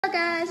Hello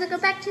guys,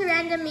 welcome back to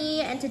Random Me,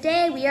 and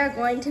today we are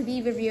going to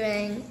be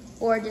reviewing,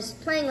 or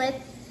just playing with,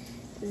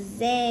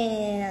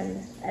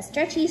 Zzand, a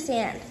stretchy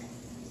sand.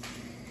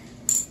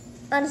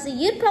 Honestly,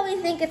 you'd probably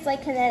think it's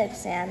like kinetic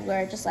sand,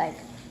 where it just like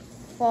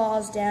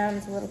falls down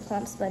into little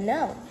clumps, but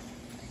no,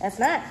 that's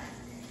not.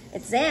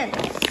 It's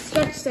Zzand,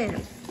 stretch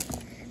sand,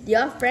 the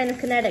off-brand of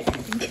kinetic.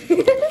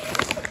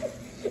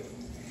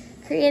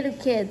 Creative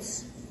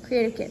kids,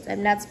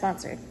 I'm not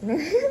sponsored.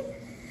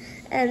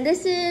 And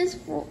this is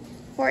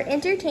for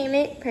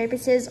entertainment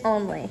purposes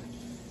only.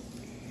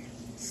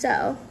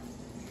 So,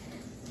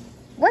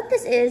 what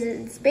this is,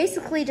 it's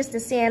basically just a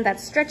sand that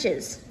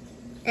stretches.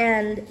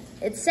 And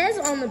it says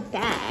on the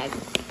bag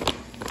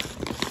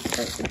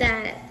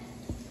that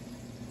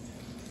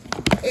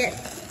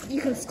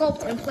you can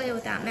sculpt and play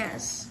with that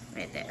mess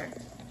right there.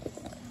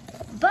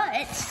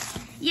 But,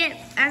 yet,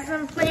 as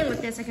I'm playing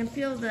with this, I can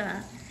feel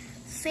the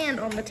sand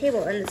on the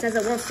table, and it says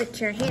it won't stick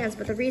to your hands,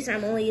 but the reason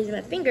I'm only using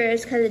my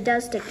fingers is because it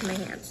does stick to my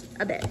hands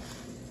a bit.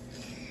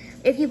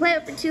 If you play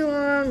it for too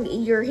long,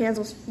 your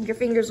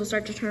fingers will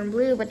start to turn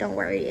blue, but don't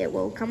worry, it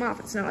will come off.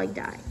 It's not like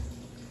dye.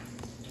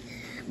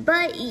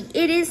 But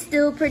it is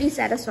still pretty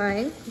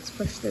satisfying. Let's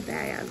push the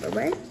bag out of the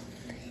way.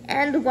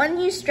 And when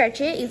you stretch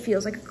it, it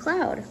feels like a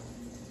cloud.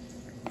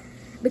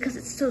 Because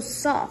it's so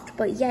soft,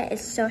 but yet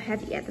it's so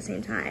heavy at the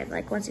same time.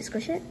 Like once you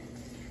squish it,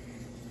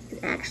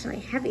 it's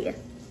actually heavy.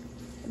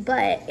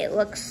 But it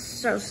looks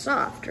so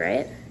soft,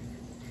 right?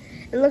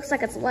 It looks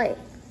like it's light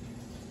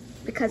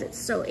because it's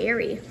so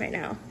airy right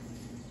now.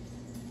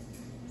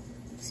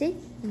 See?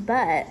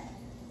 But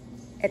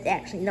it's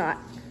actually not.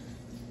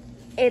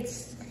 You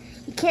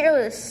can't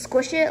really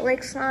squish it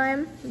like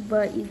slime,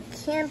 but you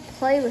can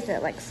play with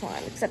it like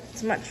slime, except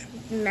it's much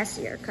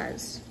messier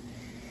because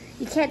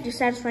you can't do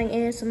satisfying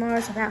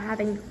ASMRs without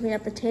having to clean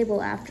up the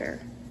table after.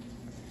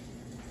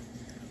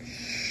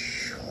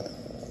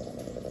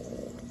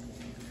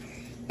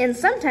 And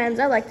sometimes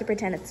I like to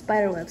pretend it's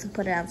spider webs and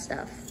put it on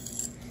stuff.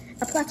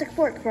 A plastic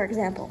fork, for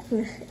example.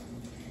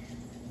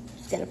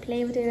 Just gotta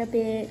play with it a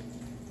bit.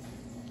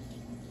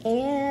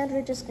 And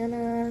we're just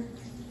gonna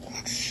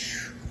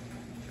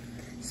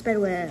spider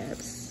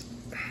webs.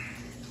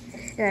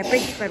 And I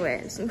break the spider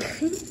webs.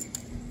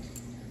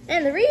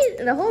 And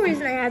the whole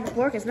reason I have the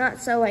fork is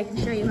not so I can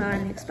show you how I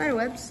make spider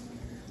webs.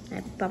 I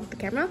bumped the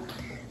camera.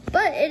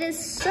 But it is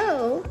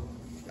so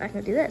I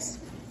can do this.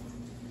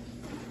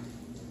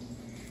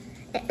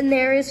 And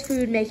there is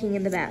food making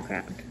in the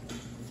background.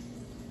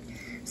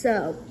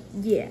 So,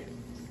 yeah.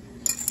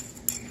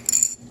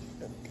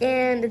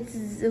 And it's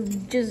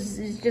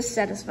just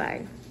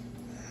satisfying.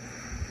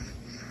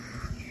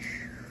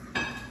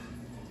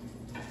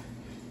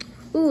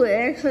 Ooh, it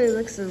actually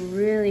looks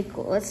really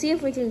cool. Let's see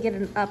if we can get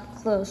it up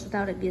close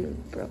without it being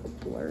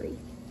blurry.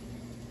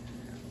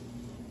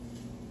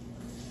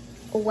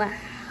 Wow.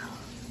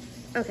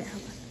 Okay,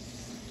 hold on.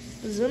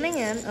 Zooming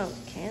in.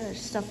 Okay,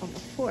 there's stuff on the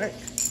fork.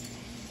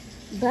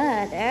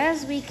 But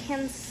as we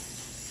can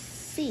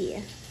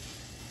see,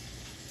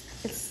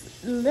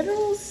 it's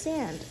literal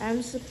sand.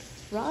 I'm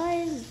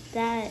surprised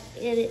that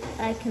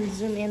I can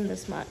zoom in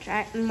this much.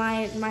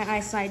 My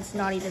eyesight's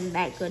not even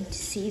that good to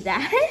see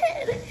that.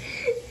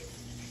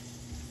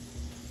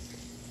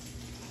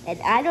 And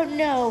I don't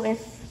know if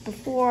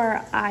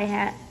before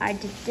I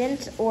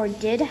didn't or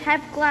did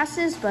have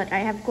glasses, but I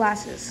have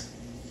glasses.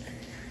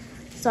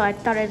 So I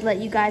thought I'd let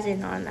you guys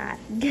in on that.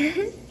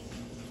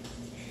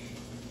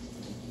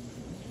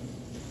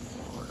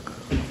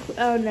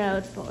 Oh no,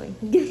 it's falling.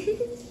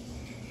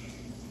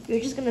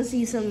 You're just gonna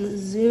see some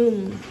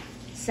zoom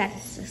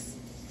satisfying.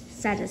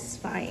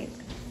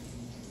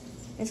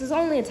 This is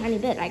only a tiny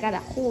bit. I got a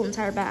whole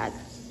entire bag.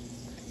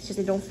 It's just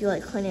I don't feel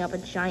like cleaning up a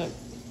giant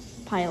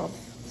pile of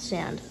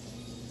sand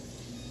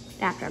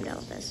after I'm done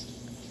with this.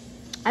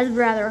 I'd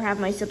rather have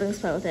my siblings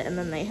play with it and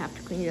then they have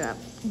to clean it up.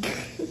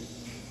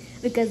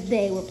 Because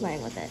they were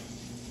playing with it.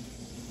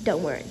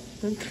 Don't worry.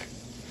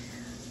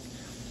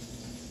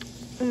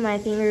 My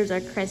fingers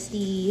are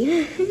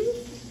crusty.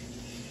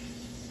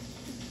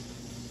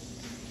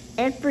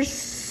 And for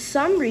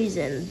some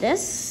reason,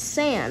 this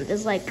sand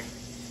is like,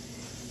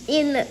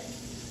 in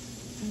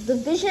the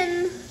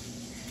vision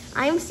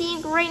I'm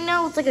seeing right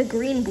now, it's like a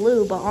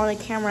green-blue, but on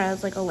the camera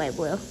it's like a light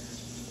blue.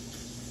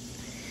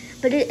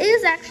 But it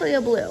is actually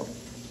a blue.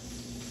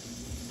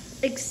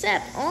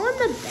 Except on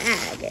the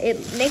bag, it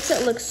makes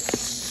it look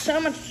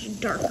so much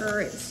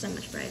darker and so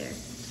much brighter.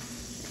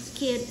 This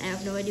kid, I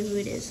have no idea who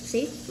it is.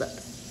 See? Look.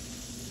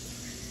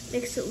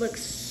 Makes it look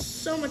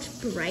so much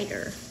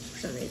brighter for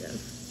some reason.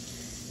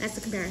 That's the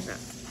comparison.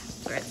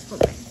 All right,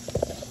 hold on.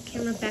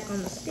 Camera back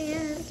on the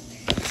stand.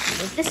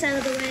 Move this out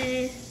of the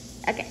way.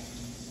 Okay.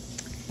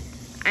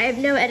 I have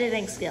no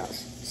editing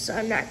skills, so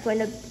I'm not going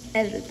to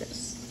edit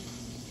this.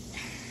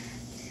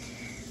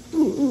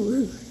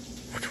 Ooh.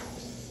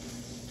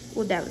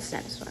 Well, that was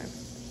satisfying.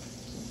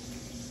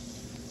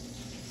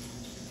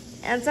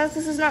 And since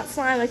this is not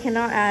slime, I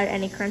cannot add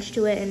any crunch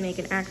to it and make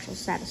an actual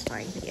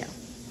satisfying video.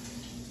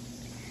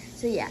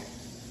 So yeah.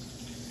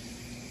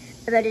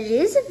 But it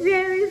is a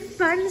very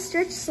fun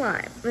stretch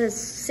slime. It's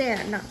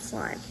sand, not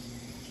slime.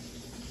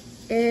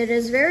 It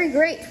is very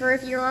great for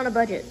if you're on a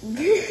budget.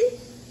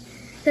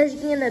 Because you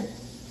can get a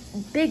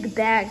big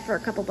bag for a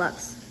couple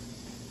bucks.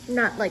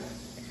 Not like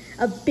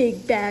a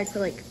big bag for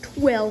like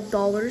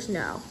 $12.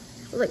 No.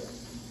 It was like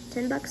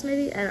 10 bucks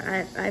maybe?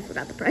 I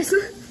forgot the price.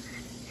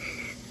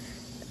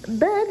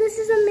 But this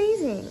is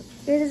amazing.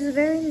 It is a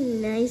very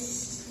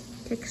nice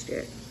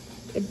texture.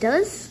 It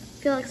does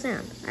feel like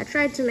sand. I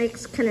tried to make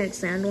kinetic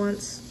sand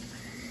once.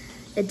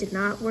 It did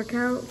not work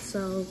out,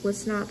 so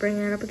let's not bring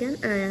that up again.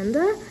 And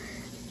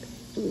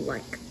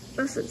like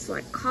this, it's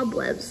like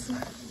cobwebs.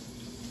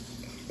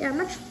 Yeah,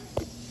 much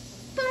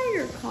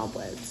finer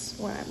cobwebs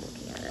when I'm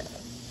looking at it.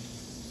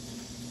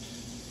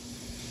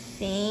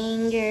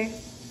 Finger.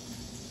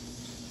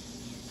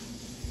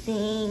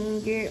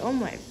 Oh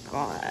my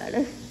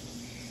god.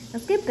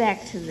 Let's get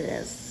back to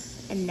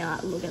this and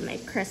not look at my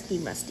crusty,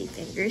 musty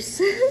fingers.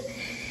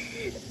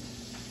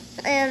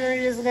 And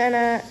we're just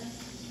gonna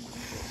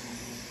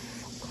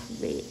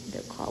create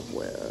the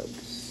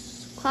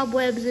cobwebs.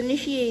 Cobwebs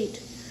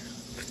initiate.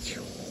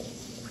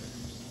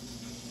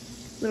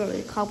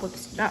 Literally,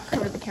 cobwebs do not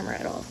cover the camera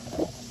at all.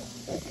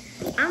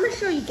 I'm gonna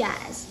show you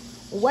guys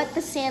what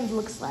the sand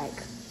looks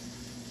like.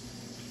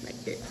 Like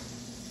this.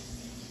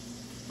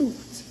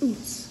 Oops,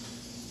 oops.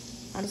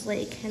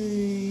 Honestly, I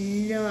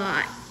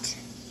cannot.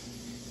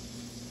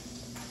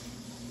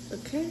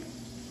 Okay.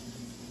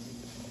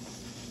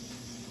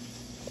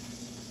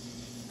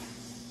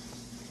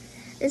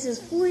 This is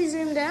fully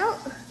zoomed out.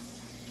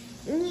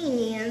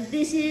 And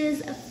this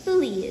is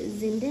fully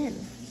zoomed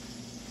in.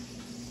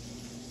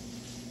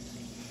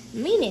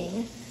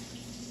 Meaning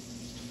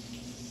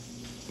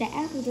the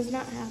Apple does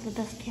not have the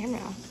best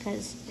camera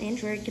because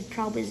Android could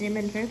probably zoom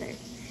in further.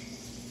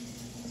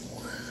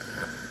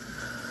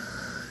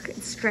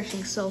 It's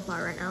stretching so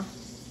far right now.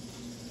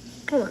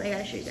 Come on, I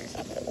gotta show you guys.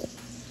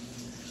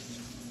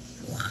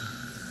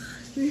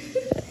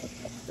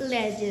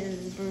 Let's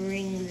just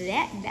bring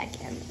that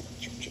back in.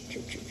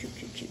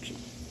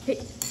 Hey.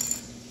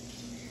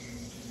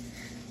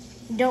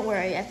 Don't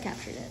worry, I've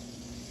captured it.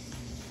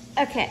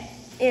 Okay,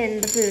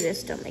 and the food is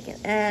still making,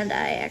 and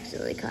I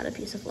accidentally caught a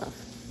piece of fluff.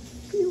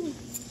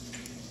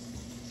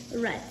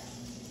 Right.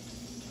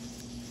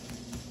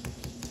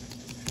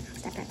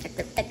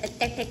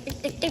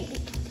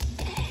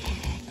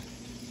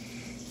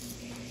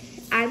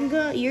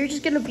 You're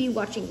just gonna be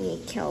watching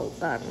me kill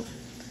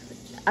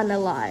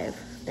unalive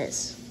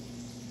this.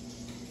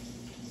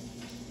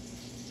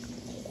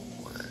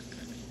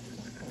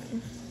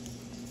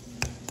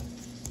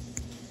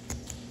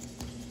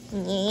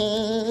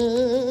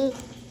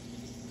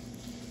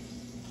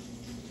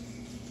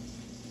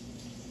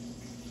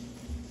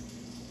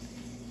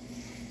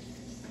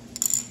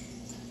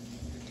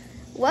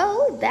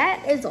 Well,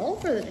 that is all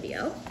for the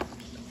video.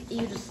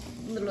 You just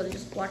literally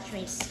just watch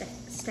me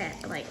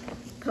like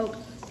poke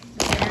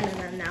the sand and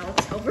then now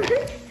it's over.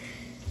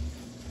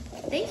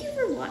 Thank you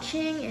for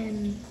watching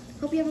and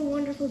hope you have a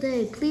wonderful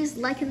day. Please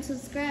like and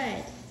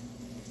subscribe.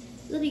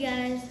 Love you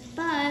guys.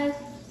 Bye.